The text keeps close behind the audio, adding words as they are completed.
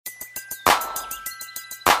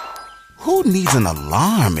Who needs an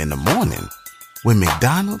alarm in the morning when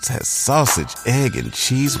McDonald's has sausage, egg, and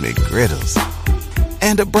cheese McGriddles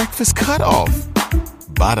and a breakfast cutoff?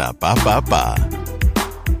 Ba-da-ba-ba-ba.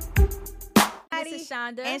 This is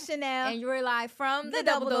Shonda and Chanel, and you're live from the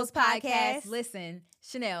Double Dose Podcast. Listen,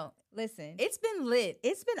 Chanel, Listen, it's been lit.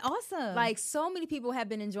 it's been awesome. Like, so many people have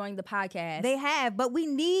been enjoying the podcast. they have, but we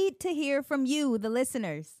need to hear from you, the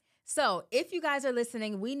listeners. So if you guys are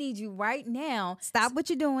listening, we need you right now. Stop what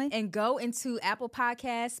you're doing And go into Apple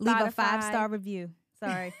Podcasts, leave Spotify. a 5-star review.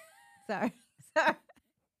 Sorry. Sorry.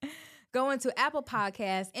 Go into Apple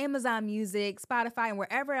Podcasts, Amazon Music, Spotify, and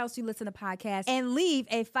wherever else you listen to podcasts. And leave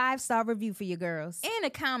a 5-star review for your girls. And a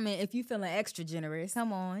comment if you feeling extra generous.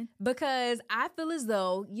 Come on. Because I feel as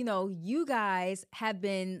though, you guys have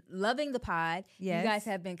been loving the pod. Yes. You guys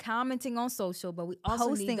have been commenting on social, but we also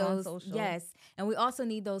Posting need on those. social. Yes. And we also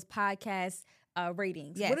need those podcast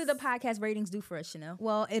ratings. Yes. What do the podcast ratings do for us, Chanel?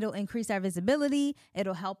 Well, it'll increase our visibility.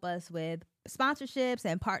 It'll help us with sponsorships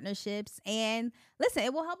and partnerships. And listen,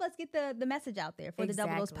 it will help us get the message out there for the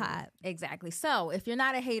Double Dose Pod. Exactly. So if you're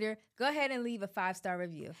not a hater, go ahead and leave a 5-star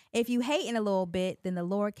review. If you hating a little bit, then the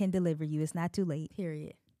Lord can deliver you. It's not too late.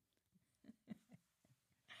 Period.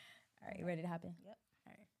 All right, you ready to hop in? Yep.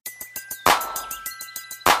 All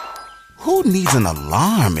right. Who needs an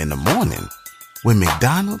alarm in the morning when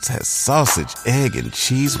McDonald's has sausage, egg, and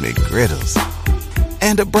cheese McGriddles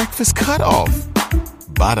and a breakfast cutoff?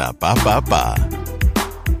 Ba-da-ba-ba-ba.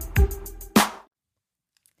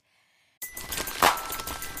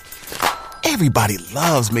 Everybody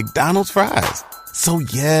loves McDonald's fries. So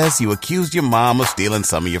yes, you accused your mom of stealing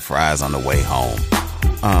some of your fries on the way home.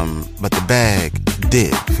 But the bag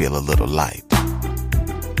did feel a little light.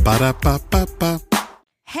 Ba-da-ba-ba-ba.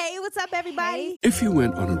 Hey, what's up, everybody? If you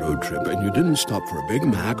went on a road trip and you didn't stop for a Big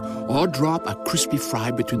Mac or drop a crispy fry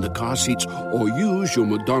between the car seats or use your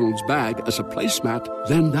McDonald's bag as a placemat,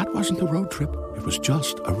 then that wasn't a road trip. It was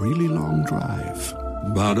just a really long drive.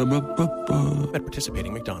 Ba-da-ba-ba-ba. At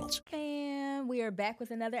participating McDonald's. And we are back with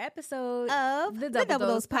another episode Of the Double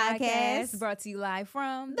Dose Podcast. brought to you live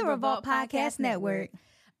from The Revolt Podcast Network.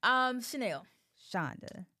 Chanel.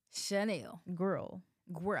 Shonda. Girl.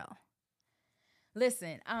 Grill.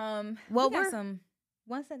 Listen, Well, we got we're some.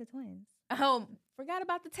 one set of twins. Oh, forgot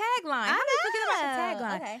about the tagline. How did you forget about the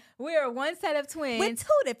tagline? Okay. We are one set of twins. With two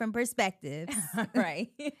different perspectives. Right.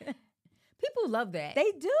 People love that.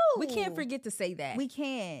 They do. We can't forget to say that. We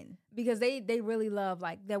can. Because they really love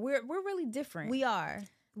like that. We're really different. We are.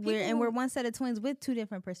 People We're one set of twins with two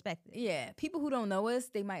different perspectives. Yeah. People who don't know us,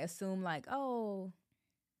 they might assume like, oh,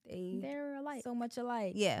 They're alike. so much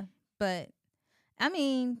alike. Yeah. But I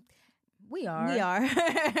mean, We are. we are.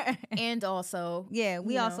 And also, Yeah,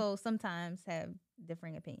 we you know. also sometimes have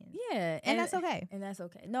differing opinions. yeah. And that's okay. And that's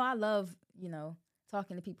okay. No, I love,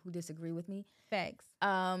 talking to people who disagree with me. Facts.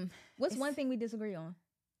 What's It's- one thing we disagree on?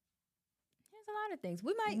 There's a lot of things.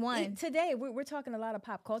 We might One. today we're talking a lot of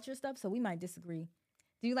pop culture stuff, so we might disagree.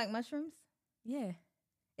 Do you like mushrooms? Yeah.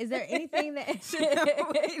 Is there anything that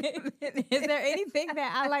Wait a minute. Is there anything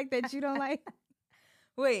that I like that you don't like?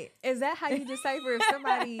 Wait, is that how you decipher if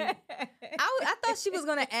somebody? I thought she was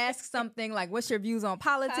gonna ask something like, "What's your views on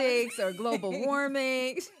politics or global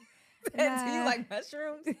warming?" Do you Nah. like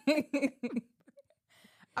mushrooms?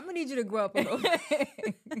 I'm gonna need you to grow up a little.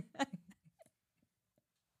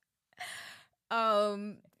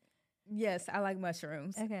 Yes, I like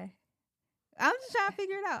mushrooms. Okay. I'm just trying to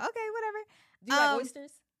figure it out. Okay, whatever. Do you like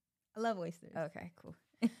oysters? I love oysters. Okay, cool.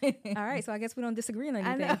 All right, so I guess we don't disagree on I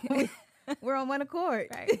anything. know. We're on one accord.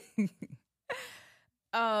 Right.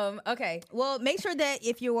 Okay. Well, make sure that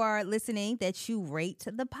if you are listening that you rate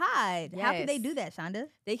the pod. How can they Yes. do that, Shonda?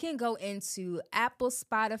 They can go into Apple,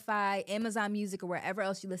 Spotify, Amazon Music, or wherever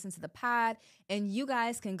else you listen to the pod. And you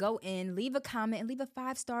guys can go in, leave a comment, and leave a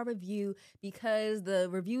 5-star review because the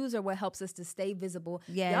reviews are what helps us to stay visible.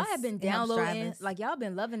 Yes, Y'all have been it helps drive downloading, us. like y'all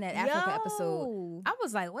been loving that Africa episode. Yo. I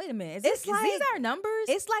was like, wait a minute. It's Is like- these our numbers?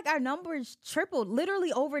 It's like our numbers tripled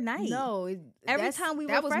literally overnight. No. Every time we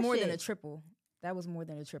that was refresh more than it. a triple. That was more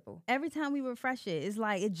than a triple. Every time we refresh it, it's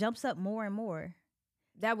like it jumps up more and more.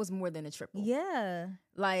 That was more than a triple. Yeah.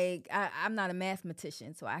 Like, I'm not a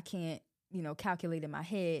mathematician, so I can't, calculate in my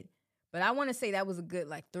head. But I want to say that was a good,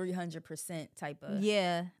 like, 300% type of.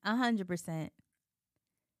 Yeah, 100%.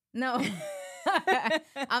 No.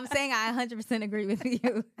 I'm saying I 100% agree with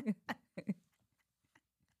you.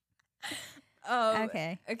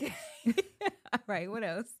 Okay. Okay. All right. What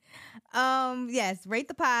else? Yes, rate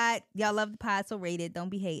the pod. Y'all love the pod, so rate it. Don't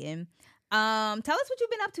be hating. Tell us what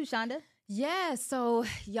you've been up to, Shonda. Yeah, so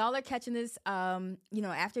y'all are catching this, after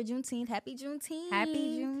Juneteenth. Happy Juneteenth.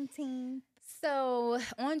 Happy Juneteenth. So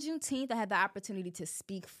on Juneteenth, I had the opportunity to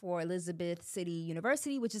speak for Elizabeth City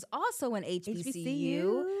University, which is also an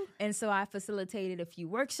HBCU. And so I facilitated a few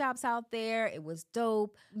workshops out there. It was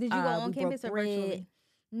dope. Did you go on campus or virtually?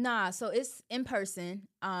 Nah, so it's in person.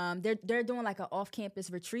 They're doing like an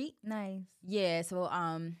off-campus retreat. Nice. Yeah, so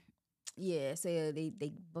so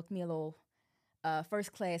they booked me a little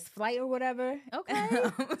first class flight or whatever. Okay.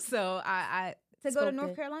 So I to go to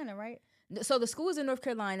North Carolina, right? So the school is in North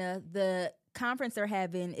Carolina. The conference they're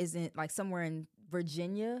having isn't like somewhere in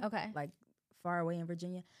Virginia. Okay. Like far away in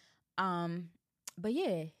Virginia. But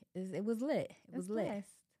yeah, it was lit. It was lit. Blessed.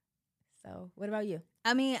 So what about you?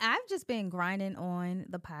 I mean, I've just been grinding on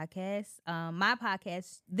the podcast. My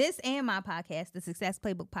podcast, this and my podcast, the Success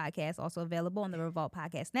Playbook podcast, also available on the Revolt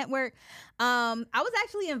Podcast Network. I was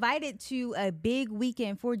actually invited to a big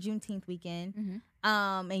weekend for Juneteenth weekend.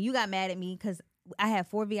 Mm-hmm. And you got mad at me because I had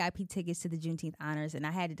 4 VIP tickets to the Juneteenth honors, and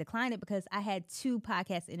I had to decline it because I had 2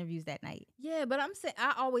 podcast interviews that night. Yeah, but I'm saying,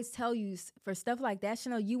 I always tell you for stuff like that,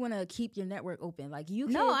 you want to keep your network open. Like you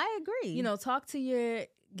can, no, I agree. Talk to your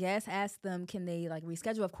guests, ask them, can they like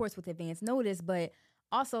reschedule, of course, with advance notice, but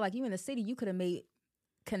also like you in the city, you could have made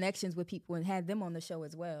connections with people and had them on the show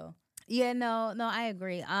as well. Yeah, no, I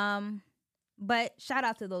agree. But shout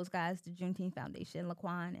out to those guys, the Juneteenth Foundation,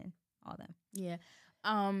 Laquan and all them. Yeah.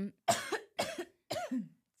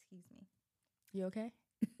 Excuse me. You okay?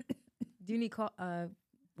 Do you need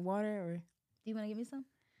water or? Do you want to give me some?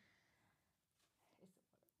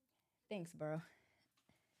 Thanks, bro.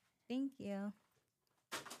 Thank you.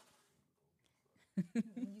 You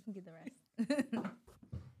can get the rest.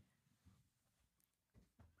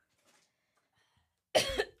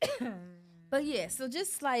 But yeah, so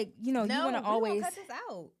just like, you want to always cut this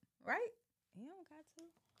out, right? You don't got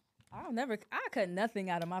to. I cut nothing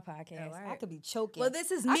out of my podcast. Right. I could be choking. Well,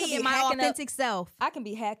 this is me and my authentic self. I can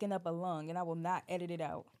be hacking up a lung and I will not edit it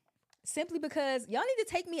out. Simply because y'all need to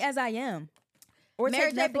take me as I am. Or Mary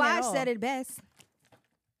take J. nothing Blige at all. said it best.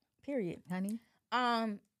 Period. Honey.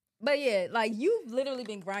 But yeah, like you've literally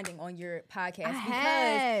been grinding on your podcast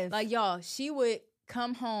have. like y'all, she would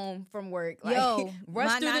come home from work, like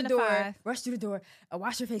rush through the door,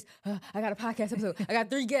 wash your face. I got a podcast episode. I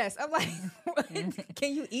got 3 guests. I'm like,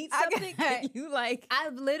 can you eat something? Can you like?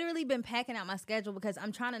 I've literally been packing out my schedule because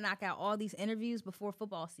I'm trying to knock out all these interviews before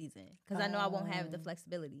football season because I know I won't have the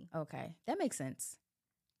flexibility. Okay, that makes sense.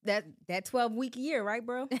 That 12-week year, right,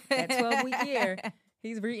 bro? That 12-week year.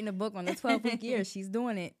 He's reading a book on the 12-week year. She's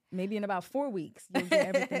doing it. Maybe in about 4 weeks, you'll get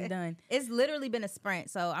everything done. It's literally been a sprint.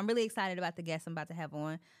 So I'm really excited about the guests I'm about to have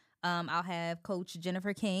on. I'll have Coach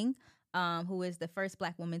Jennifer King, who is the first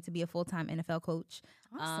Black woman to be a full-time NFL coach.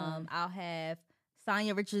 Awesome. I'll have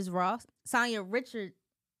Sonya Richards-Ross. She's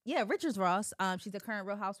the current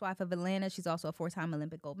Real Housewife of Atlanta. She's also a 4-time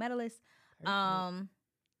Olympic gold medalist.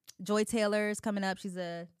 Joy Taylor is coming up. She's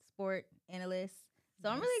a sport analyst. So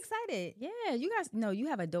I'm really excited. Yeah, you guys know you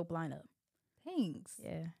have a dope lineup. Thanks.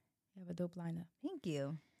 Yeah, you have a dope lineup. Thank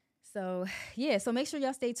you. So, yeah, so make sure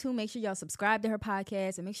y'all stay tuned. Make sure y'all subscribe to her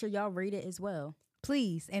podcast and make sure y'all rate it as well.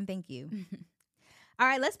 Please, and thank you. All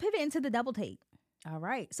right, let's pivot into the double take. All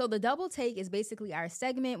right. So the double take is basically our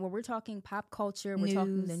segment where we're talking pop culture, we're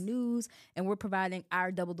talking the news, and we're providing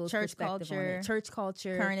our double dose perspective on it. Church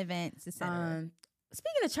culture, current events, etc.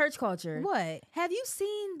 Speaking of church culture, what have you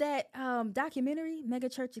seen that documentary, Mega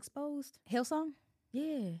Church Exposed? Hillsong?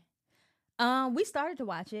 Yeah. We started to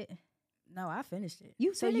watch it. No, I finished it.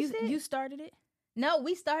 You finished it? You started it? No,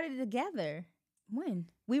 we started it together. When?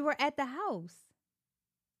 We were at the house.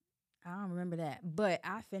 I don't remember that, but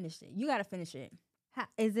I finished it. You got to finish it.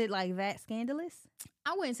 Is it like that scandalous?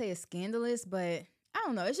 I wouldn't say it's scandalous, but I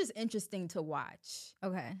don't know. It's just interesting to watch.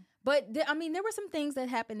 Okay. But, there were some things that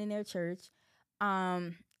happened in their church.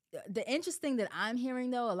 The interesting that I'm hearing,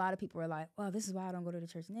 though, a lot of people are like, well, this is why I don't go to the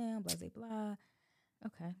church now, blah, blah, blah.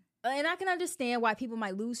 Okay. And I can understand why people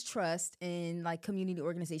might lose trust in, like, community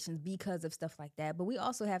organizations because of stuff like that. But we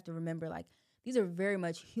also have to remember, like, these are very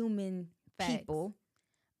much human people.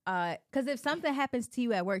 Because if something happens to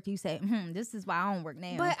you at work, you say, this is why I don't work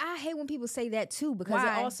now. But I hate when people say that, too, because it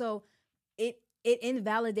also, it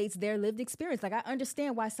invalidates their lived experience. Like, I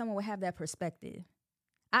understand why someone would have that perspective.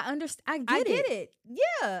 I get it.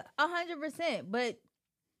 Yeah, 100%. But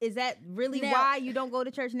is that really why you don't go to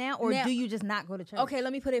church now? Or do you just not go to church? Okay,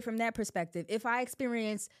 let me put it from that perspective. If I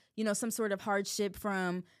experience, some sort of hardship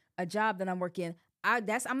from a job that I'm working, I'm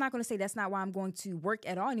not going to say that's not why I'm going to work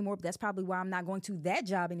at all anymore, but that's probably why I'm not going to that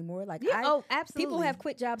job anymore. Like, absolutely. People have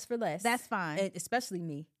quit jobs for less. That's fine. Especially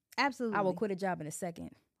me. Absolutely. I will quit a job in a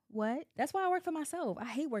second. What? That's why I work for myself. I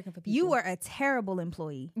hate working for people. You were a terrible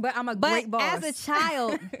employee. but I'm a great boss. As a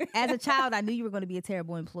child, I knew you were going to be a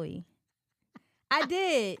terrible employee. I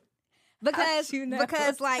did.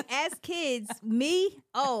 Because like as kids,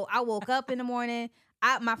 I woke up in the morning.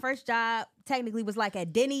 My first job technically was like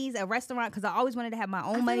at Denny's, a restaurant, because I always wanted to have my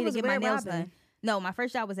own money to get my nails done. No, my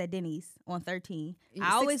first job was at Denny's on 13.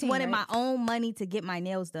 I always wanted my own money to get my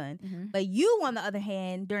nails done. Mm-hmm. But you, on the other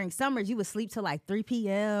hand, during summers, you would sleep till like 3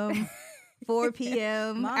 p.m., 4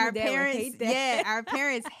 p.m. Our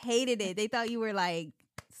parents hated it. They thought you were like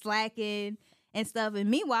slacking and stuff. And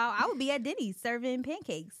meanwhile, I would be at Denny's serving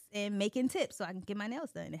pancakes and making tips so I can get my nails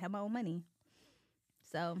done and have my own money.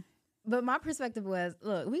 So, but my perspective was,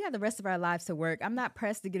 look, we got the rest of our lives to work. I'm not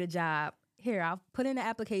pressed to get a job. Here, I'll put in an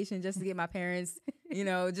application just to get my parents,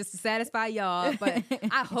 just to satisfy y'all. But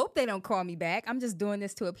I hope they don't call me back. I'm just doing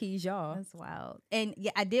this to appease y'all. That's wild. And yeah,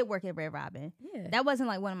 I did work at Red Robin. Yeah. That wasn't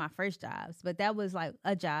like one of my first jobs, but that was like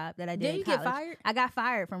a job that I did. Did you get fired? I got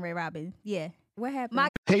fired from Red Robin. Yeah. What happened?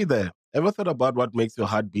 Hey there. Ever thought about what makes your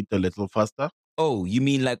heart beat a little faster? Oh, you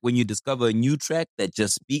mean like when you discover a new track that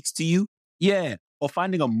just speaks to you? Yeah. Or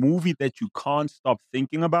finding a movie that you can't stop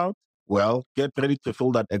thinking about? Well, get ready to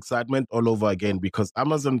feel that excitement all over again because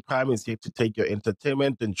Amazon Prime is here to take your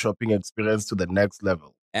entertainment and shopping experience to the next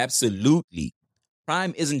level. Absolutely.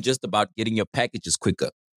 Prime isn't just about getting your packages quicker.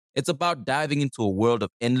 It's about diving into a world of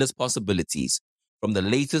endless possibilities, from the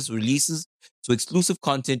latest releases to exclusive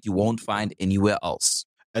content you won't find anywhere else.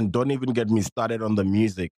 And don't even get me started on the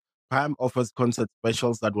music. Prime offers concert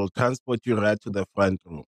specials that will transport you right to the front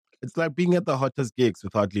row. It's like being at the hottest gigs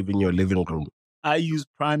without leaving your living room. I use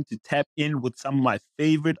Prime to tap in with some of my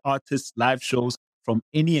favorite artists' live shows from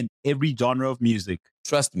any and every genre of music.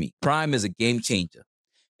 Trust me, Prime is a game changer.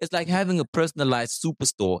 It's like having a personalized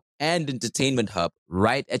superstore and entertainment hub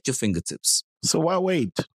right at your fingertips. So why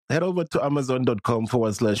wait? Head over to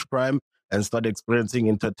amazon.com/Prime and start experiencing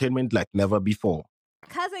entertainment like never before.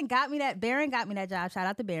 Baron got me that job. Shout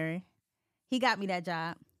out to Baron. He got me that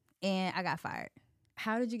job and I got fired.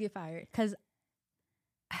 How did you get fired? Because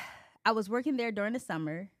I was working there during the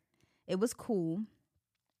summer. It was cool.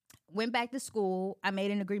 Went back to school. I made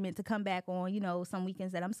an agreement to come back on, some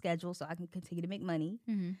weekends that I'm scheduled so I can continue to make money.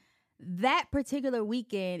 Mm-hmm. That particular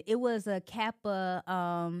weekend, it was a Kappa,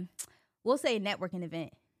 we'll say networking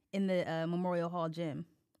event in the Memorial Hall gym.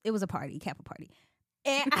 It was a party, Kappa party.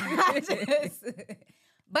 And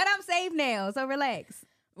but I'm safe now, so relax.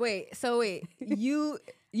 Wait, you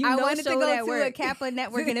I wanted to go to a Kappa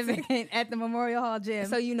networking event at the Memorial Hall gym.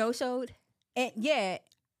 So you no-showed? And yeah,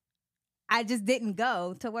 I just didn't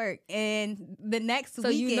go to work. And the next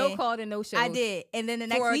weekend, you no-called and no-showed? I did. And then the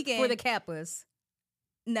next weekend for the Kappas.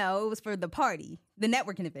 No, it was for the party, the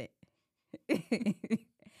networking event.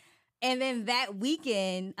 And then that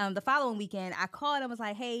weekend, the following weekend, I called and was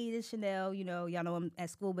like, "Hey, this is Chanel. Y'all know I'm at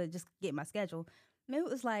school, but just get my schedule." Maybe it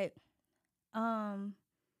was like, I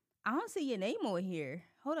don't see your name on here.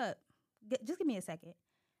 Hold up. Just give me a second.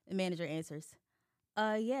 The manager answers.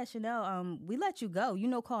 Yeah, Chanel, we let you go.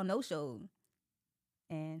 Call no-showed.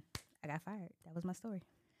 And I got fired. That was my story.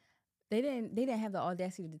 They didn't have the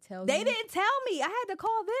audacity to tell you? They didn't tell me. I had to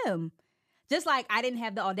call them. Just like I didn't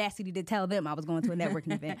have the audacity to tell them I was going to a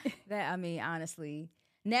networking event. Honestly,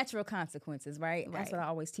 natural consequences, right? That's what I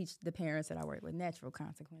always teach the parents that I work with, natural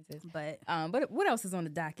consequences. But what else is on the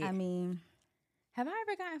docket? I mean, have I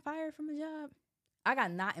ever gotten fired from a job? I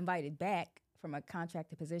got not invited back from a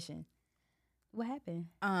contracted position. What happened?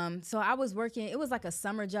 So I was working, it was like a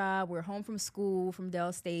summer job. We're home from school from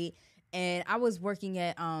Dell State, and I was working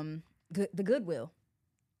at the Goodwill.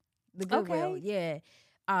 The Goodwill, okay. Yeah.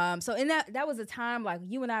 So in that was a time like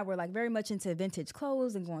you and I were like very much into vintage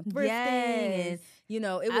clothes and going thrifting, and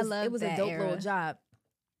it was a dope little job.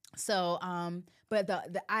 So but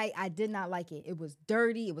I did not like it. It was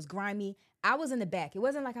dirty, it was grimy. I was in the back. It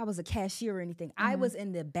wasn't like I was a cashier or anything. Mm-hmm. I was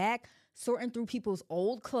in the back sorting through people's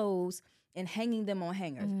old clothes and hanging them on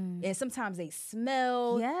hangers. And sometimes they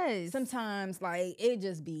smell. Yes. Sometimes like it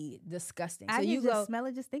just be disgusting. So you just smell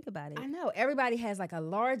it, just think about it. I know. Everybody has like a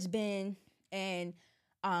large bin, and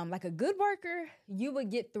like a good worker, you would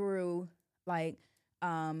get through like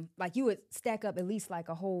you would stack up at least like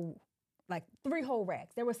 3 whole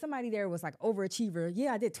racks. There was somebody there who was like overachiever.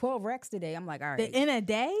 Yeah, I did 12 racks today. I'm like, all right. In a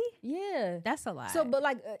day? Yeah. That's a lot. So, but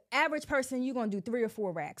like average person, you're going to do 3 or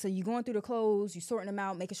 4 racks. So you're going through the clothes, you're sorting them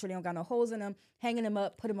out, making sure they don't got no holes in them, hanging them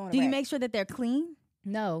up, put them on a rack. Do you make sure that they're clean?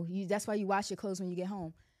 No. That's why you wash your clothes when you get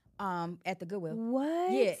home at the Goodwill.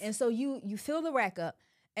 What? Yeah. And so you fill the rack up.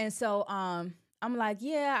 And so I'm like,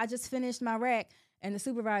 yeah, I just finished my rack. And the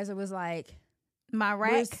supervisor was like, My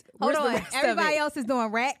rack. Where's Hold the on. rest of Everybody it? else is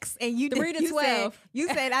doing racks, and you 3 to you 12. Said, you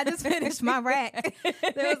said I just finished my rack.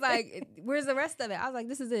 They was like, where's the rest of it? I was like,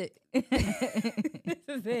 this is it. This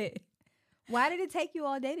is it. Why did it take you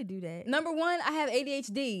all day to do that? Number one, I have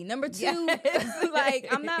ADHD. Number two, like,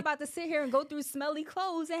 I'm not about to sit here and go through smelly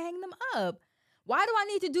clothes and hang them up. Why do I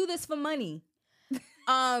need to do this for money?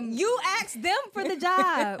 You asked them for the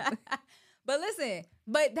job. But listen,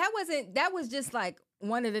 that was just like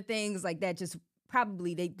one of the things like that just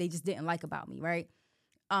probably they just didn't like about me, right?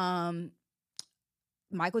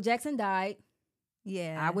 Michael Jackson died.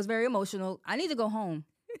 Yeah. I was very emotional. I need to go home.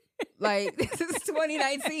 Like, this is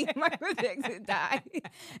 2019. Michael Jackson died.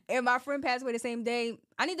 And my friend passed away the same day.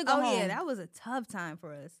 I need to go home. yeah, that was a tough time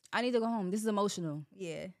for us. I need to go home. This is emotional.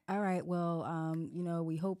 Yeah. All right, well,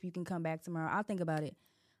 we hope you can come back tomorrow. I'll think about it.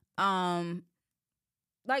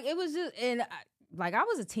 Like, it was just, and I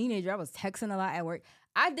was a teenager. I was texting a lot at work.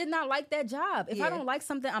 I did not like that job. If I don't like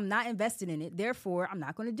something, I'm not invested in it. Therefore, I'm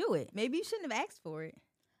not going to do it. Maybe you shouldn't have asked for it.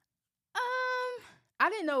 I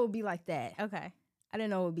didn't know it would be like that. Okay. I didn't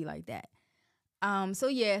know it would be like that. So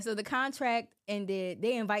the contract ended.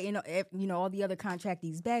 They invite all the other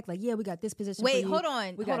contractees back. Like, yeah, we got this position. Wait, for you. hold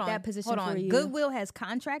on. We got that position for you. Goodwill has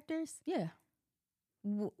contractors? Yeah.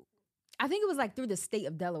 I think it was like through the state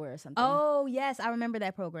of Delaware or something. Oh, yes. I remember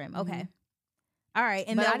that program. Okay. Mm-hmm. All right.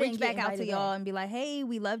 And But I they'll didn't reach get back out to invited y'all back. and be like, hey,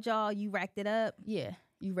 we loved y'all. You racked it up. Yeah,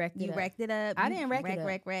 you racked it You up. racked it up. I You didn't rack it up.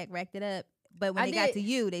 Racked it up. But when I they got did. to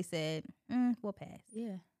you, they said, we'll pass.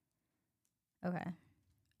 Yeah. Okay.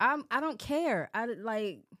 I don't care. How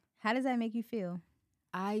does that make you feel?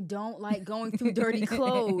 I don't like going through dirty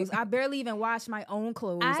clothes. I barely even wash my own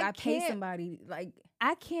clothes. I pay can't- somebody. Like,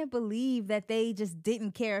 I can't believe that they just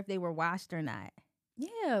didn't care if they were washed or not.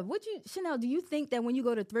 yeah. Chanel, do you think that when you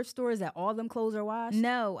go to thrift stores that all them clothes are washed?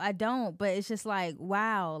 No, I don't. But it's just like,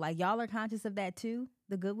 wow, like y'all are conscious of that too,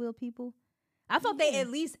 the Goodwill people. I thought they at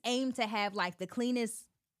least aimed to have like the cleanest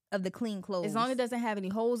of the clean clothes. As long as it doesn't have any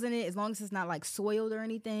holes in it, as long as it's not like soiled or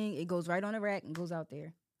anything, it goes right on a rack and goes out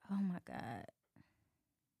there. Oh my God.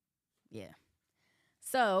 Yeah.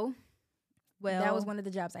 So, Well, that was one of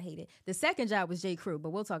the jobs I hated. The second job was J. Crew,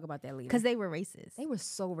 but we'll talk about that later. because they were racist. They were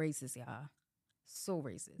so racist, y'all. So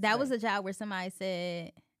racist. That was a job where somebody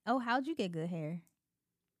said, "Oh, how'd you get good hair?"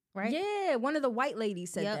 Right? Yeah, one of the white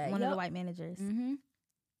ladies said Yep, that. one of the white managers. Mm-hmm.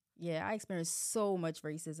 Yeah, I experienced so much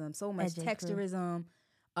racism, so much J. Crew. texturism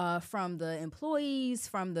from the employees,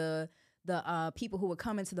 from the people who would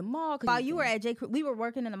come into the mall. While you were at J. Crew, we were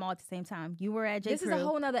working in the mall at the same time. You were at J. This Crew. is a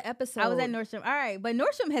whole nother episode. I was at Nordstrom. All right, but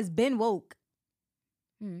Nordstrom has been woke.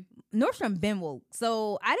 Nordstrom been woke.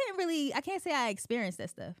 So I can't say I experienced that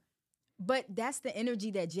stuff. But that's the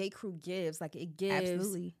energy that J. Crew gives. Like, it gives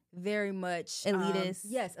Absolutely. very much Elitist.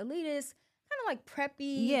 yes, elitist, kind of like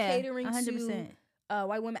preppy, Yeah, catering 100%. to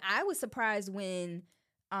white women. I was surprised when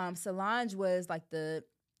Solange was like the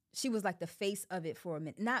face of it for a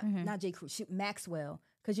minute. Not J. Crew, Maxwell,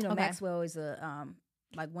 because Okay. Maxwell is a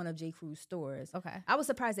like one of J. Crew's stores. Okay. I was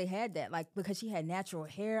surprised they had that, like, because she had natural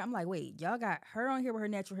hair. I'm like, wait, y'all got her on here with her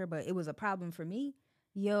natural hair, but it was a problem for me.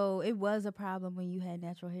 Yo, it was a problem when you had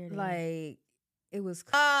natural hair. There. Like, it was.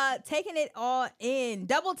 Taking it all in.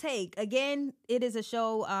 Double Take. Again, it is a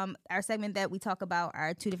show, our segment that we talk about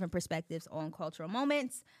our two different perspectives on cultural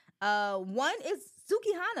moments. One is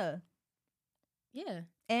Sukihana Yeah.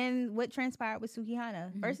 and what transpired with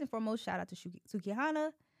Sukihana. First and foremost, shout out to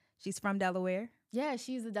Sukihana. She's from Delaware. Yeah,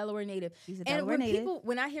 she's a Delaware native. She's a Delaware native.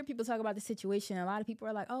 When I hear people talk about the situation, a lot of people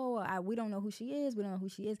are like, "Oh, we don't know who she is. We don't know who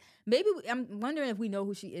she is." Maybe I'm wondering if we know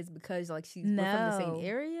who she is because like we're from the same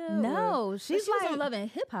area. No, she was like on Love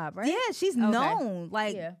and Hip Hop, right? Yeah, she's Okay. known.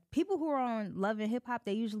 Like Yeah. people who are on Love and Hip Hop,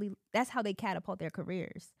 that's how they catapult their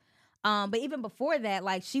careers. But even before that,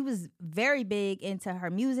 like she was very big into her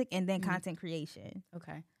music and then content creation.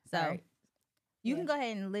 Okay. So All right. you can go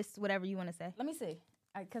ahead and list whatever you want to say. Let me see,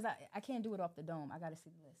 because I can't do it off the dome. I got to see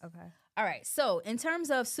the list. Okay. All right. So in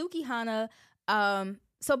terms of Sukihana,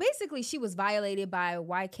 so basically she was violated by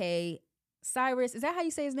YK Cyrus. Is that how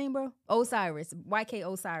you say his name, bro? Osiris. YK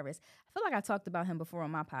Osiris. I feel like I talked about him before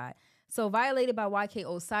on my pod. So violated by YK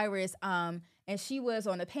Osiris. And she was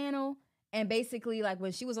on the panel. And basically, like,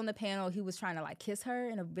 when she was on the panel, he was trying to, like, kiss her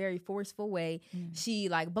in a very forceful way. She,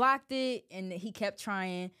 like, blocked it, and he kept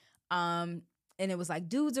trying. And it was, like,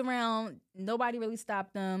 dudes around. Nobody really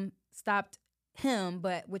stopped him,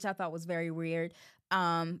 but which I thought was very weird.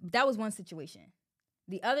 That was one situation.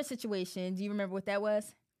 The other situation, do you remember what that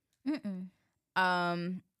was?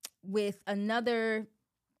 With another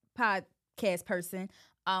podcast person,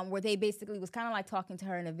 where they basically was kind of, like, talking to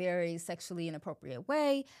her in a very sexually inappropriate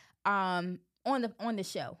way. On the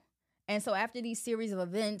show, And so after these series of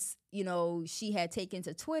events, you know, she had taken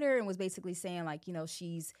to Twitter and was basically saying, like, you know,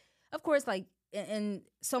 she's, of course, like, in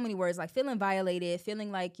so many words, like feeling violated,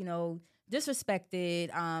 feeling like, you know, disrespected,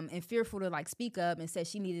 and fearful to like speak up, and said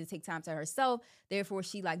she needed to take time to herself. Therefore,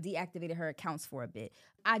 she like deactivated her accounts for a bit.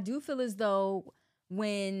 I do feel as though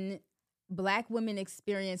when Black women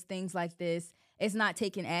experience things like this, it's not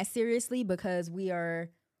taken as seriously because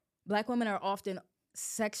Black women are often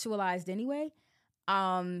sexualized anyway.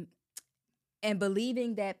 And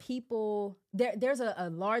believing that people, there's a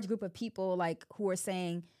large group of people like who are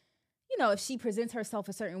saying, you know, if she presents herself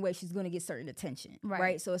a certain way, she's going to get certain attention,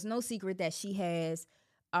 right? So it's no secret that she has,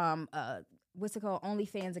 what's it called,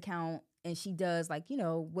 OnlyFans account, and she does like, you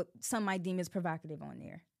know, what some might deem as provocative on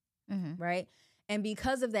there, right? And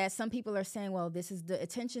because of that, some people are saying, well, this is the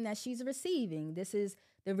attention that she's receiving. This is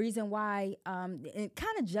the reason why, and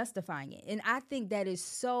kind of justifying it. And I think that is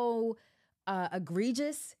so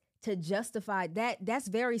egregious to justify that. That's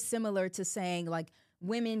very similar to saying like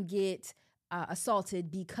women get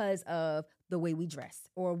assaulted because of the way we dress,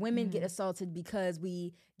 or women get assaulted because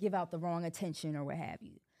we give out the wrong attention or what have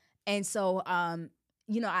you. And so,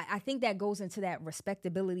 you know, I think that goes into that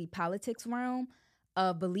respectability politics realm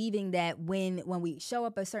of believing that when we show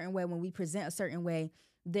up a certain way, when we present a certain way,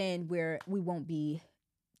 then we won't be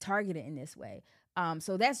targeted in this way.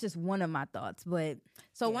 So that's just one of my thoughts. But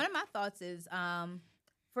one of my thoughts is,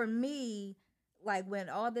 for me, like when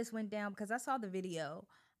all this went down, because I saw the video,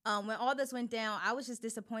 when all this went down, I was just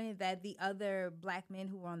disappointed that the other Black men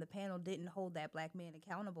who were on the panel didn't hold that Black man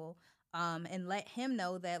accountable, and let him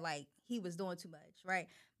know that like he was doing too much, right?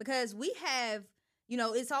 Because we have, you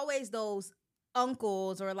know, it's always those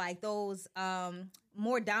uncles or like those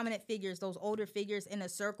more dominant figures, those older figures in a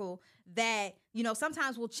circle that, you know,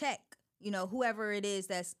 sometimes will check, you know, whoever it is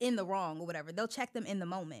that's in the wrong or whatever. They'll check them in the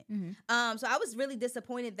moment. So I was really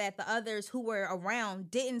disappointed that the others who were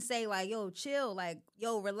around didn't say like, yo, chill, like,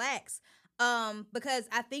 yo, relax. Because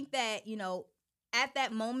I think that, you know, at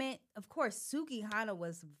that moment, of course, Suki Hana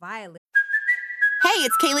was violent. Hey,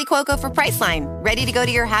 it's Kaylee Cuoco for Priceline. Ready to go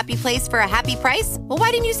to your happy place for a happy price? Well,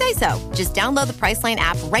 why didn't you say so? Just download the Priceline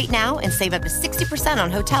app right now and save up to 60%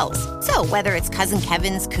 on hotels. So whether it's Cousin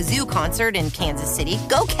Kevin's Kazoo Concert in Kansas City,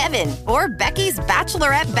 go Kevin, or Becky's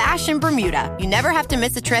Bachelorette Bash in Bermuda, you never have to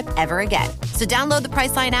miss a trip ever again. So download the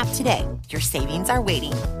Priceline app today. Your savings are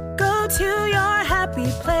waiting. Go to your happy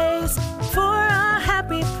place for a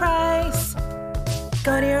happy price.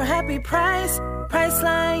 Go to your happy price,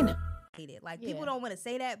 Priceline. Like, people don't want to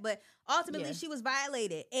say that, but ultimately she was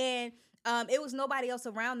violated, and it was nobody else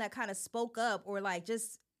around that kind of spoke up or like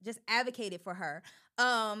just advocated for her.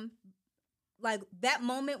 Like that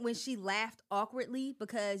moment when she laughed awkwardly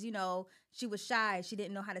because, you know, she was shy, she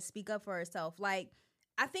didn't know how to speak up for herself. Like,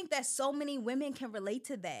 I think that so many women can relate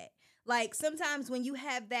to that. Like, sometimes when you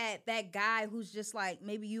have that guy who's just like,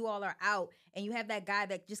 maybe you all are out and you have that guy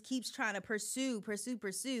that just keeps trying to pursue,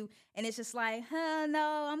 and it's just like,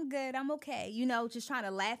 no, I'm good, I'm okay. You know, just trying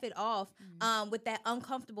to laugh it off with that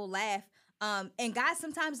uncomfortable laugh. And guys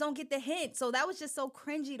sometimes don't get the hint. So that was just so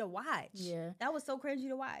cringy to watch. Yeah. That was so cringy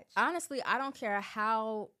to watch. Honestly, I don't care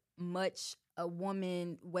how much a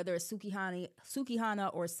woman, whether it's Suki Hana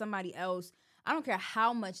or somebody else, I don't care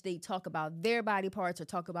how much they talk about their body parts or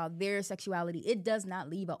talk about their sexuality. It does not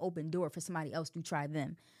leave an open door for somebody else to try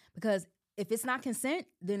them. Because if it's not consent,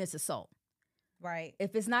 then it's assault. Right.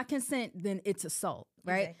 If it's not consent, then it's assault.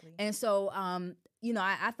 Right. Exactly. And so, you know,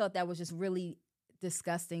 I thought that was just really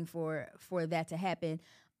disgusting for that to happen.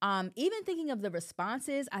 Even thinking of the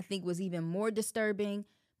responses, I think was even more disturbing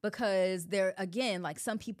because they're, again, like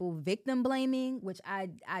some people victim blaming, which I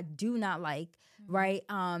do not like. Right.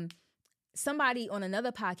 Somebody on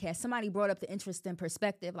another podcast, somebody brought up the interesting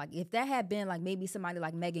perspective. Like if that had been like maybe somebody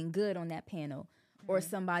like Megan Good on that panel or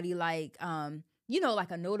somebody like, you know,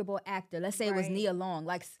 like a notable actor, let's say it was Nia Long,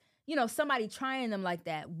 like, you know, somebody trying them like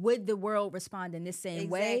that, would the world respond in this same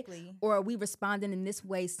way? Or are we responding in this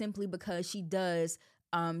way simply because she does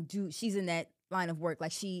she's in that line of work,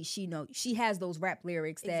 like she know she has those rap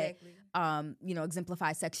lyrics that you know,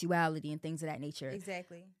 exemplify sexuality and things of that nature,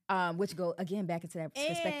 which go again back into that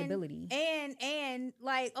respectability and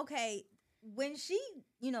like, okay, when she,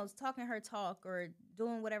 you know, is talking her talk or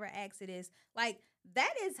doing whatever acts it is, like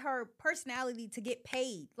that is her personality to get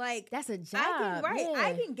paid. Like that's a job.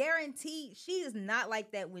 I can guarantee she is not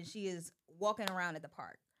like that when she is walking around at the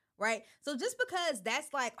park. Right? So just because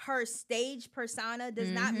that's like her stage persona does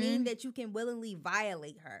not mean that you can willingly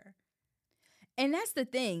violate her. And that's the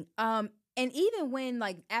thing. And even when,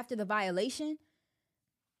 like, after the violation,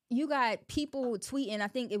 you got people tweeting, I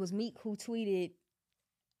think it was Meek who tweeted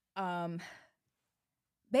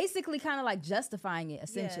basically kind of like justifying it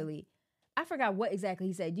essentially. I forgot what exactly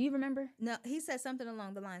he said. Do you remember? No, he said something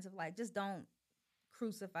along the lines of like, just don't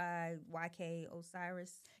crucify YK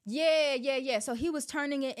Osiris. Yeah. So he was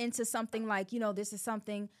turning it into something like, you know, this is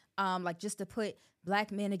something like just to put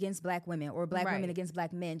black men against black women or black women against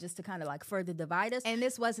black men, just to kind of like further divide us. And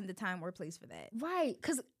this wasn't the time or place for that. Right.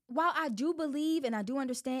 Because while I do believe and I do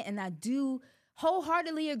understand and I do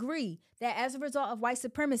wholeheartedly agree that as a result of white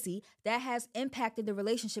supremacy, that has impacted the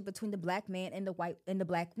relationship between the black man and the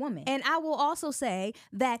black woman. And I will also say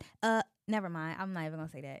that, never mind, I'm not even gonna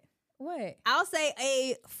say that. What? I'll say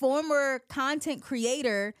a former content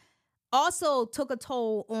creator also took a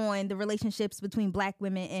toll on the relationships between black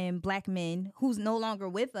women and black men who's no longer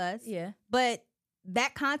with us. Yeah. But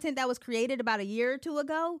that content that was created about a year or two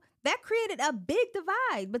ago, that created a big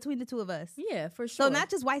divide between the two of us. Yeah, for sure. So not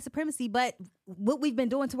just white supremacy, but what we've been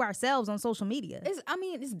doing to ourselves on social media.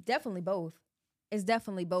 It's definitely both. It's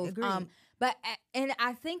definitely both. Agreed. But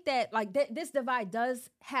I think that like this divide does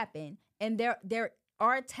happen, and there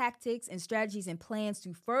are tactics and strategies and plans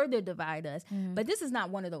to further divide us. But this is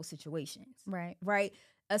not one of those situations. Right.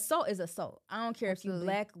 Assault is assault. I don't care Absolutely. if you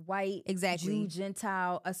black, white, Exactly. Jew,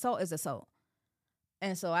 Gentile. Assault is assault.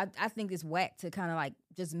 And so I think it's whack to kind of like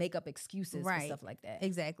just make up excuses for stuff like that.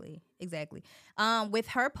 Exactly. With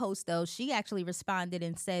her post though, she actually responded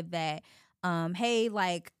and said that, hey,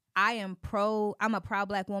 like I'm a proud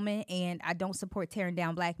black woman and I don't support tearing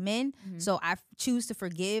down black men. So I choose to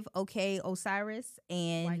forgive Osiris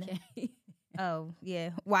and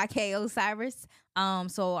YK Osiris.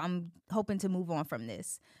 So I'm hoping to move on from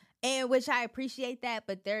this. And which I appreciate that,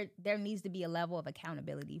 but there needs to be a level of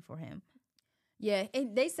accountability for him. Yeah,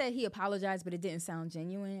 and they said he apologized, but it didn't sound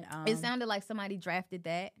genuine. It sounded like somebody drafted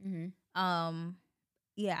that.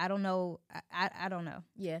 Yeah, I don't know. I don't know.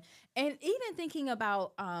 Yeah, and even thinking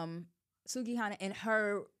about Sugihana and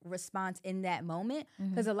her response in that moment,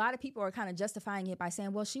 because a lot of people are kind of justifying it by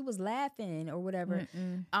saying, well, she was laughing or whatever.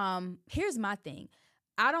 Here's my thing.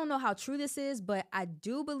 I don't know how true this is, but I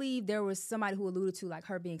do believe there was somebody who alluded to like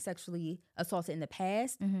her being sexually assaulted in the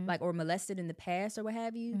past, like or molested in the past or what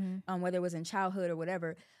have you, whether it was in childhood or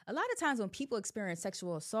whatever. A lot of times when people experience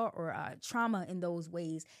sexual assault or trauma in those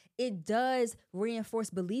ways, it does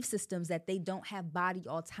reinforce belief systems that they don't have body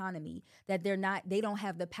autonomy, that they don't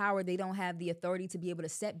have the power, they don't have the authority to be able to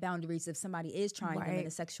set boundaries if somebody is trying them in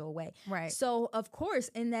a sexual way. Right. So of course,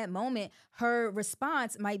 in that moment, her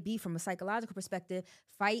response might be from a psychological perspective,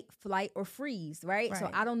 fight, flight, or freeze, right? So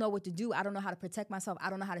I don't know what to do. I don't know how to protect myself. I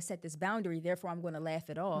don't know how to set this boundary. Therefore, I'm going to laugh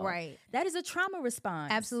it off. Right. That is a trauma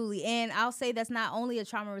response. Absolutely. And I'll say that's not only a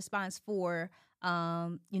trauma response for,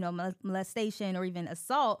 molestation or even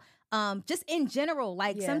assault, just in general,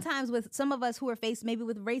 like sometimes with some of us who are faced maybe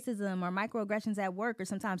with racism or microaggressions at work, or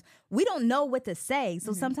sometimes we don't know what to say.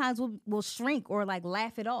 So sometimes we'll shrink or like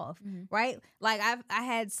laugh it off, right? Like I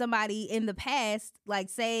had somebody in the past like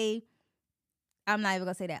say, I'm not even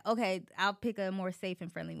gonna say that. Okay, I'll pick a more safe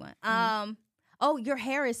and friendly one. Oh, your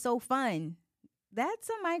hair is so fun. That's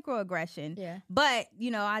a microaggression. Yeah. But,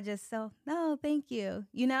 I just no, thank you.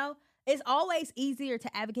 It's always easier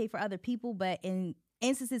to advocate for other people, but in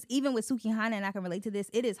instances, even with Sugihana, and I can relate to this,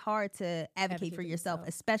 it is hard to advocate for yourself,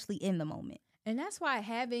 especially in the moment. And that's why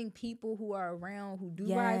having people who are around who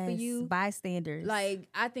do ride for you, bystanders. like,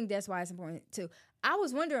 I think that's why it's important too. I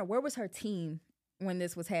was wondering, where was her team when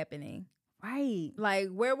this was happening? Right. Like,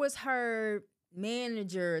 where was her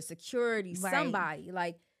manager, security, somebody?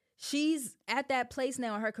 Like, she's at that place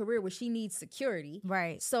now in her career where she needs security.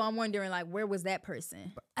 Right. So I'm wondering, like, where was that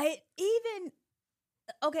person?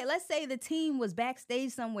 Okay, let's say the team was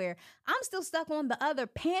backstage somewhere. I'm still stuck on the other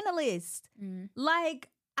panelists. Like,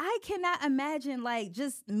 I cannot imagine, like,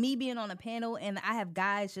 just me being on a panel and I have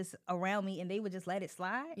guys just around me and they would just let it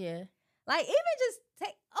slide. Yeah. Like, even just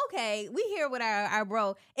okay, we here with our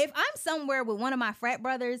bro. If I'm somewhere with one of my frat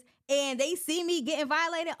brothers and they see me getting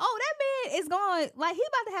violated, that man is going, like, he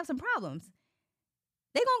about to have some problems.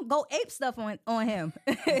 They gonna go ape stuff on him.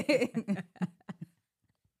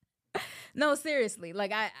 No, seriously.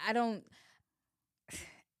 Like,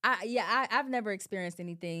 I've never experienced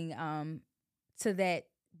anything to that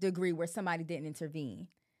degree where somebody didn't intervene.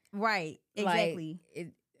 Right. Exactly.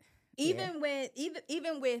 Like, even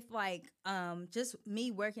with like just me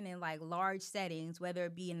working in like large settings, whether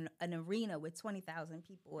it be in an arena with 20,000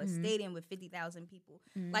 people, a stadium with 50,000 people,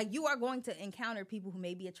 like, you are going to encounter people who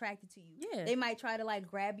may be attracted to you. Yeah. They might try to like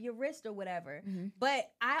grab your wrist or whatever. But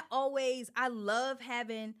I love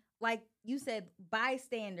having, like you said,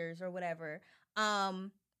 bystanders or whatever.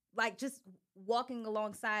 like just walking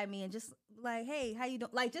alongside me and just like, hey, how you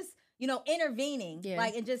doing? Like just, you know, intervening,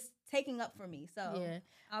 like, and just taking up for me. So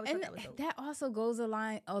I always thought that was dope. That also goes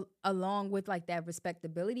along with like that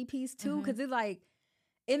respectability piece too, because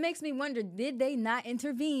it makes me wonder, did they not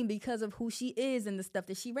intervene because of who she is and the stuff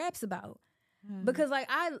that she raps about? Because like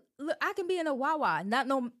I can be in a Wawa, not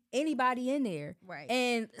know anybody in there, right?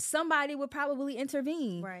 And somebody would probably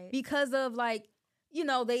intervene, right? Because of like, you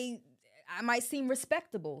know, I might seem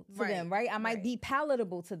respectable to them, right? I might be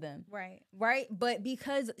palatable to them, right? But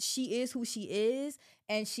because she is who she is,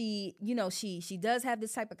 and she, you know, she does have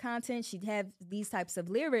this type of content, she have these types of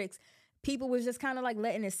lyrics, people was just kind of like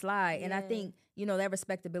letting it slide, and I think, you know, that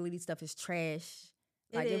respectability stuff is trash.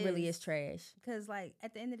 Like it really is trash. Because like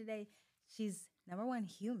at the end of the day, she's number one,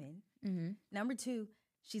 human. Number two,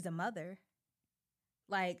 she's a mother.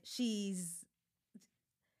 Like she's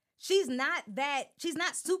not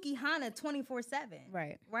Suki Hana 24/7.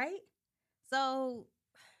 Right. So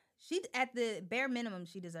she, at the bare minimum,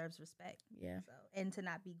 she deserves respect. Yeah. So, and to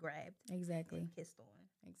not be grabbed. Exactly. And kissed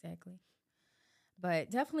on. Exactly.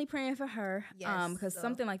 But definitely praying for her. Yes. Because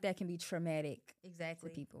something like that can be traumatic. Exactly.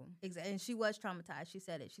 For people. Exactly. And she was traumatized. She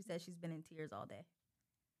said it. She said she's been in tears all day.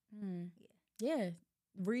 Yeah.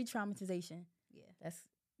 Re-traumatization. Yeah.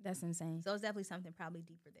 That's insane. So it's definitely something probably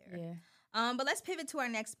deeper there. Yeah. But let's pivot to our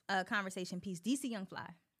next conversation piece, DC Young Fly.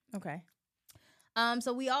 Okay.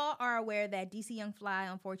 So we all are aware that DC Young Fly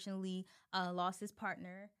unfortunately lost his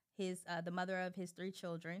partner, the mother of his 3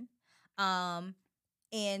 children.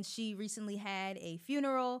 And she recently had a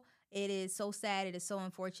funeral. It is so sad. It is so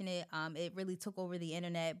unfortunate. It really took over the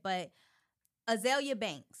internet. But Azalea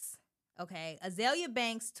Banks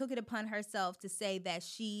took it upon herself to say that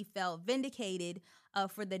she felt vindicated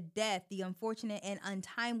for the unfortunate and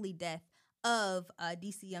untimely death of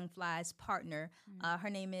DC Young Fly's partner. Her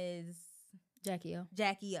name is Jackie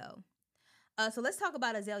O. So let's talk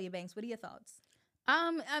about Azalea Banks. What are your thoughts?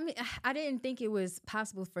 I mean, I didn't think it was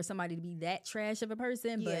possible for somebody to be that trash of a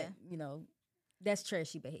person, but you know, that's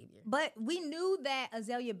trashy behavior. But we knew that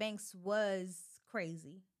Azalea Banks was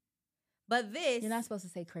crazy. But this... You're not supposed to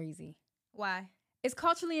say crazy. Why? It's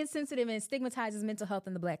culturally insensitive and stigmatizes mental health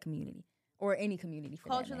in the Black community, or any community for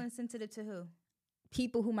culturally that insensitive to who?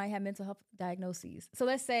 People who might have mental health diagnoses. So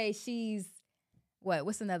let's say she's,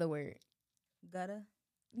 what's another word? Gutter?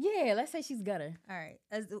 Yeah, let's say she's gutter. All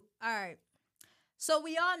right. So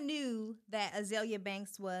we all knew that Azalea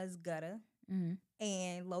Banks was gutter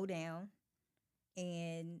and low down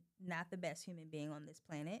and not the best human being on this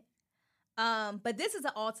planet. But this is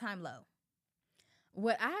an all-time low.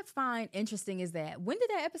 What I find interesting is that, when did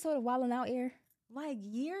that episode of Wildin' Out air? Like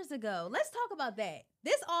years ago. Let's talk about that.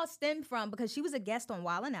 This all stemmed from because she was a guest on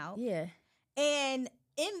Wildin' Out. Yeah. And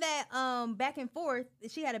in that back and forth,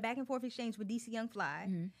 she had a back and forth exchange with DC Young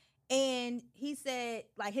Fly. And he said,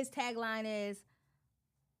 like, his tagline is,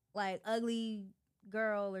 like, ugly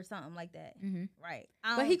girl or something like that. Right.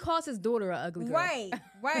 But he calls his daughter an ugly girl. Right.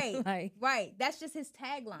 Right. That's just his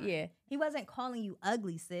tagline. Yeah. He wasn't calling you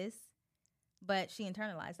ugly, sis. But she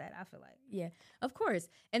internalized that, I feel like. Yeah, of course.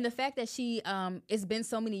 And the fact that she, it's been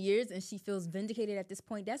so many years and she feels vindicated at this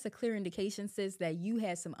point, that's a clear indication, sis, that you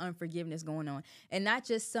had some unforgiveness going on. And not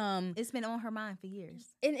just some... It's been on her mind for years.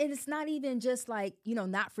 And it's not even just like, you know,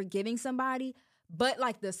 not forgiving somebody, but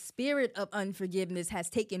like the spirit of unforgiveness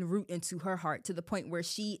has taken root into her heart to the point where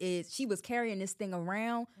she was carrying this thing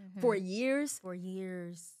around for years. For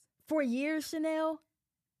years, Chanel.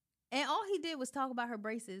 And all he did was talk about her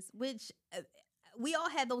braces, which we all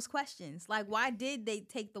had those questions. Like, why did they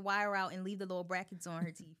take the wire out and leave the little brackets on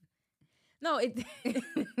her teeth? No,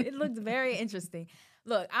 it looked very interesting.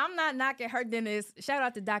 Look, I'm not knocking her dentist. Shout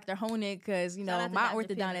out to Dr. Honig, because, you know, my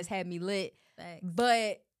orthodontist had me lit. Thanks.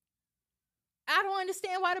 But I don't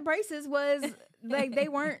understand why the braces was, like, they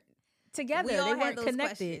weren't together. We all they weren't had those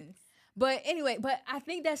connected. questions. But anyway, I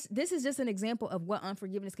think this is just an example of what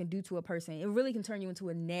unforgiveness can do to a person. It really can turn you into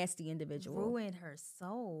a nasty individual. Ruin her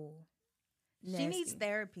soul. Nasty. She needs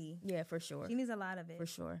therapy. Yeah, for sure. She needs a lot of it. For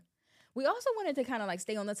sure. We also wanted to kind of like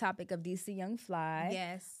stay on the topic of DC Young Fly.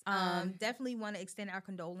 Yes. Definitely want to extend our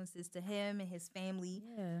condolences to him and his family.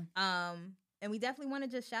 Yeah. And we definitely want to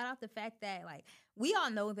just shout out the fact that, like, we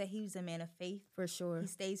all know that he was a man of faith. For sure. He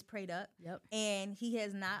stays prayed up. Yep. And he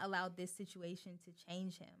has not allowed this situation to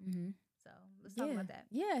change him. So let's talk about that.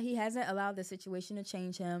 Yeah, he hasn't allowed the situation to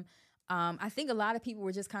change him. I think a lot of people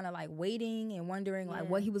were just kind of like waiting and wondering like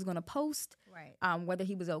what he was going to post. Right. Whether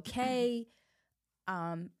he was okay.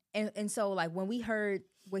 And so like when we heard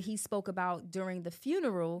what he spoke about during the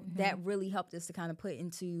funeral, that really helped us to kind of put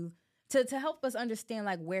into to help us understand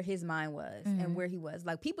like where his mind was and where he was.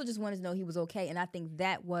 Like people just wanted to know he was okay, and I think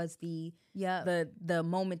that was the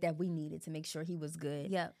moment that we needed to make sure he was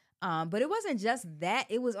good. Yep. But it wasn't just that;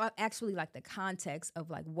 it was actually like the context of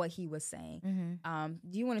like what he was saying.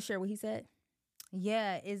 Do you want to share what he said?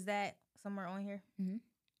 Yeah, is that somewhere on here? Mm-hmm.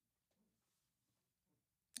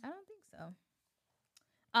 I don't think so.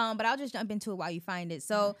 But I'll just jump into it while you find it.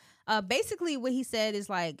 So basically what he said is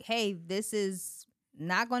like, hey, this is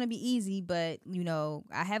not going to be easy, but, you know,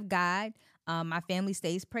 I have God. My family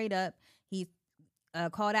stays prayed up. He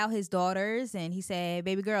called out his daughters and he said,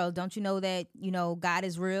 baby girl, don't you know that, you know, God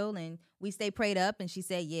is real and we stay prayed up? And she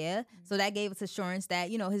said, yeah. So that gave us assurance that,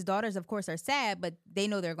 you know, his daughters, of course, are sad, but they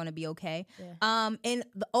know they're going to be okay. Yeah. And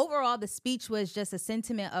overall, the speech was just a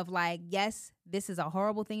sentiment of like, yes, this is a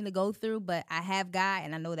horrible thing to go through, but I have God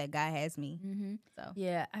and I know that God has me. So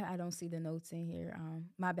yeah, I don't see the notes in here.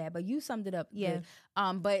 My bad, but you summed it up. Yeah.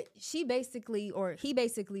 Good. But he basically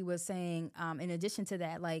was saying, in addition to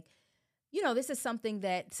that, like, you know, this is something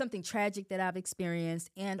tragic that I've experienced.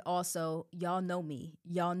 And also, y'all know me.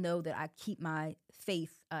 Y'all know that I keep my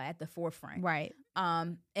faith at the forefront. Right.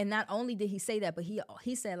 And not only did he say that, but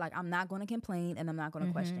he said, like, I'm not going to complain and I'm not going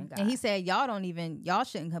to question God. And he said, y'all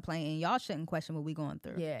shouldn't complain and y'all shouldn't question what we're going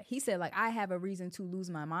through. Yeah. He said, like, I have a reason to lose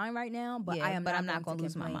my mind right now, but I'm not going to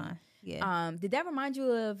lose my mind. Yeah. Did that remind you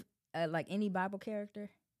of like any Bible character?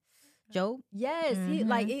 Job? Yes, he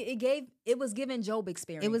like it was given Job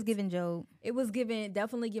experience. It was given Job. It was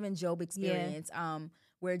definitely given Job experience.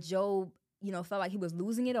 Where Job, you know, felt like he was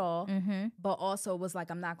losing it all, but also was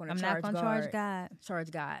like, I'm not going to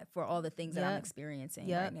charge God for all the things that I'm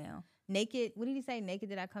experiencing right now. Naked. What did he say? Naked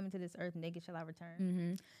did I come into this earth, naked shall I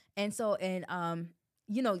return. And so,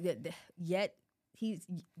 you know, yet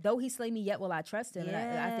though he slay me, yet will I trust him. And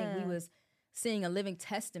I think we was seeing a living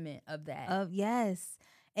testament of that. Yes.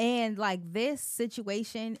 And like this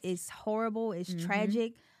situation is horrible, it's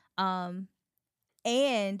tragic. And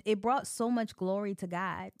it brought so much glory to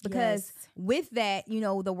God because with that, you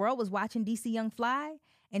know, the world was watching DC Young Fly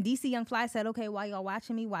and DC Young Fly said, okay, while y'all watch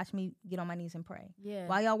me get on my knees and pray. Yeah.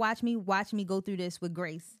 While y'all watch me go through this with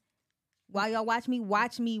grace. While y'all watch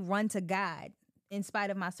me run to God in spite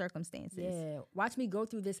of my circumstances. Yeah. Watch me go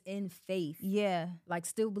through this in faith. Yeah. Like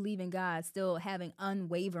still believing God, still having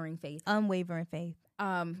unwavering faith.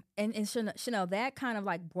 And Chanel, that kind of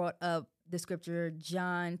like brought up the scripture,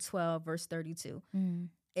 John 12, verse 32.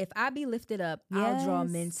 If I be lifted up, I'll draw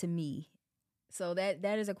men to me. So that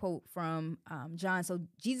is a quote from John. So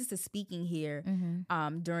Jesus is speaking here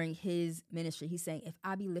during his ministry. He's saying, if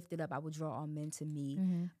I be lifted up, I will draw all men to me.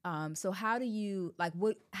 So how do you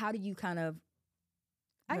kind of,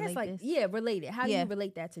 relate it. How do you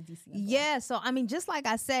relate that to DC? Yeah, so I mean, just like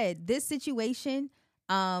I said, this situation,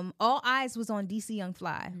 all eyes was on DC Young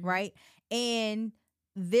Fly, right? And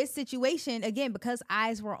this situation, again, because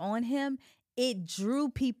eyes were on him, it drew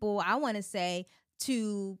people, I want to say,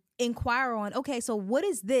 to inquire on, okay, so what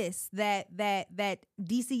is this that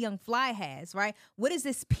DC Young Fly has, right? What is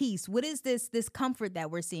this peace? What is this comfort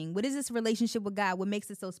that we're seeing? What is this relationship with God? What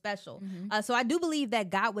makes it so special? So I do believe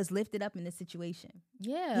that God was lifted up in this situation.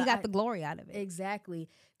 Yeah. He got the glory out of it. Exactly.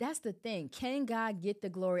 That's the thing. Can God get the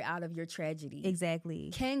glory out of your tragedy?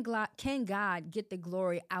 Exactly. Can God get the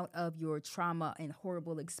glory out of your trauma and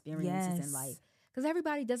horrible experiences in life? Because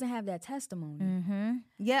everybody doesn't have that testimony.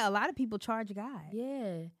 Yeah, a lot of people charge God.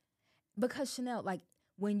 Yeah. Because Chanel, like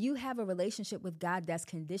when you have a relationship with God that's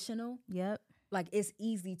conditional, like it's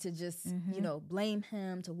easy to just, you know, blame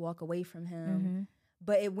him, to walk away from him.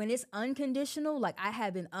 But when it's unconditional, like I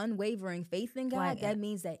have an unwavering faith in God, that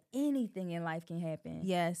means that anything in life can happen.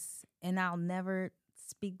 Yes. And I'll never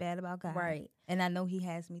speak bad about God. Right. And I know he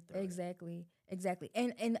has me through Exactly.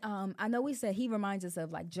 And I know we said he reminds us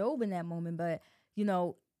of like Job in that moment, but, you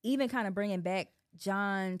know, even kind of bringing back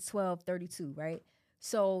John 12:32, right?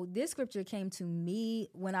 So this scripture came to me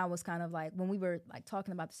when I was kind of like, when we were like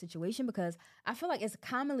talking about the situation, because I feel like it's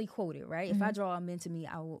commonly quoted, right? If I draw all men to me,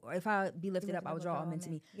 or if I be lifted up, I will draw all men to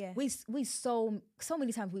me. Yeah. We so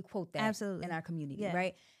many times we quote that in our community,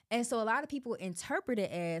 right? And so a lot of people interpret it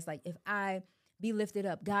as like, if I be lifted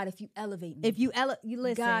up, God, if you elevate me, you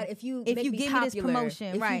listen, God, if you give me this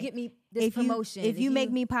promotion, if you get me this promotion, if you make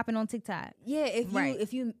me popping on TikTok,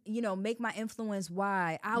 if you make my influence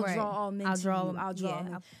wide, I'll draw all men to you. I'll draw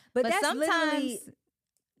them. But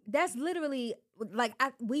that's literally like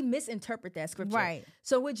we misinterpret that scripture. Right.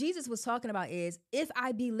 So what Jesus was talking about is, if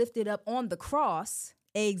I be lifted up on the cross,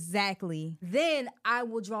 Exactly. Then I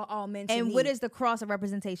will draw all men to me. And what is the cross a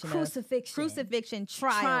representation Crucifixion. of? Crucifixion,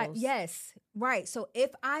 trials. Yes, right. So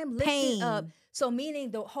if I'm lifted up, so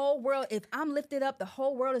meaning the whole world, if I'm lifted up, the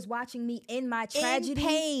whole world is watching me in my tragedy. In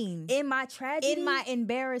pain. In my tragedy. In my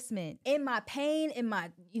embarrassment. In my pain, in my,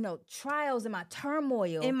 trials, in my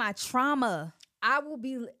turmoil. In my trauma. I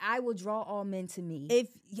will draw all men to me.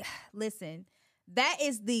 Listen, that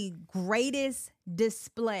is the greatest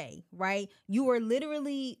display, right? You are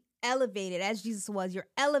literally elevated as Jesus was. You're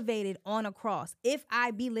elevated on a cross. If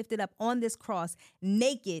I be lifted up on this cross,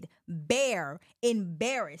 naked, bare,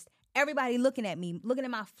 embarrassed, everybody looking at me, looking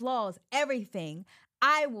at my flaws, everything,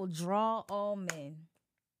 I will draw all men.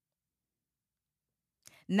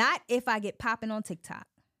 Not if I get popping on TikTok.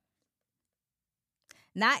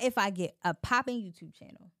 Not if I get a popping YouTube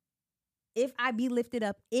channel. If I be lifted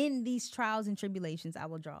up in these trials and tribulations, I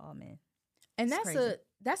will draw all men. And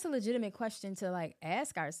that's a legitimate question to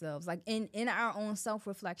ask ourselves. In our own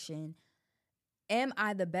self-reflection, am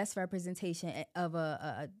I the best representation of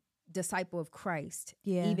a disciple of Christ,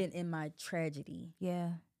 even in my tragedy? Yeah.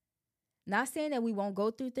 Not saying that we won't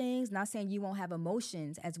go through things, not saying you won't have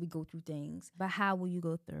emotions as we go through things. But how will you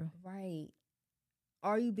go through? Right.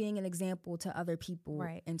 Are you being an example to other people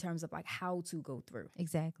right. in terms of how to go through?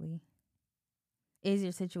 Exactly. Is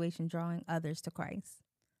your situation drawing others to Christ?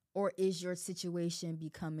 Or is your situation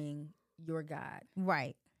becoming your God?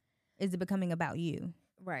 Right. Is it becoming about you?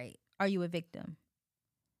 Right. Are you a victim?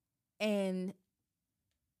 And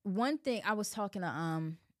one thing, I was talking to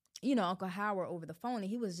Uncle Howard over the phone, and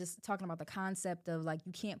he was just talking about the concept of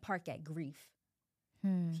you can't park at grief.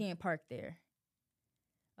 You can't park there.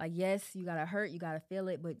 Yes, you gotta hurt, you gotta feel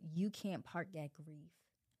it, but you can't park at grief.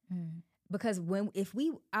 Because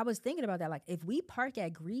I was thinking about that, if we park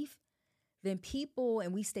at grief, then people,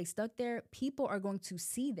 and we stay stuck there, people are going to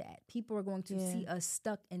see that. People are going to see us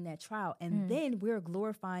stuck in that trial. And then we're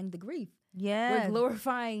glorifying the grief. Yeah. We're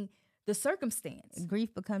glorifying the circumstance.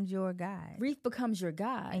 Grief becomes your God. Grief becomes your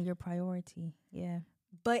God. And your priority. Yeah.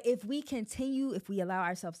 But if we allow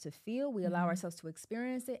ourselves to feel, we allow ourselves to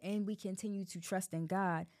experience it, and we continue to trust in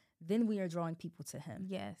God, then we are drawing people to Him.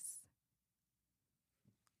 Yes.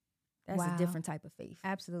 That's a different type of faith.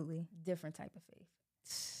 Absolutely. Different type of faith.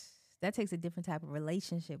 That takes a different type of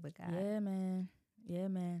relationship with God. Yeah, man. Yeah,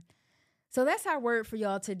 man. So that's our word for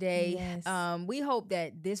y'all today. Yes. We hope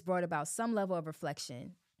that this brought about some level of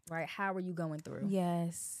reflection, right? How are you going through?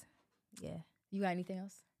 Yes. Yeah. You got anything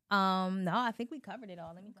else? No, I think we covered it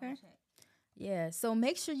all. Let me check. Yeah. So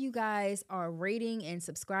make sure you guys are rating and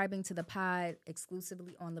subscribing to the pod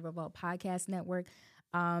exclusively on the Revolt Podcast Network.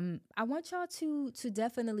 I want y'all to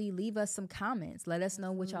definitely leave us some comments. Let us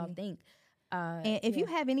know what y'all think. And if you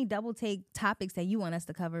have any double take topics that you want us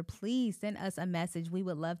to cover, please send us a message. We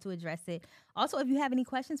would love to address it. Also, if you have any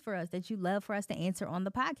questions for us that you'd love for us to answer on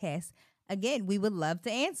the podcast, again, we would love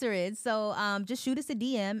to answer it. So just shoot us a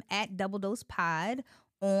DM at Double Dose Pod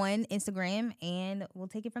on Instagram, and we'll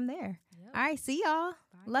take it from there. Yep. All right, see y'all. Bye,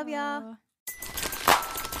 love y'all.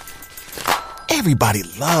 Everybody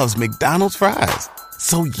loves McDonald's fries.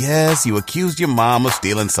 So yes, you accused your mom of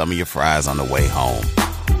stealing some of your fries on the way home.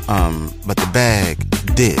 But the bag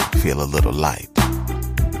did feel a little light.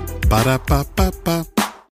 Ba-da-ba-ba-ba.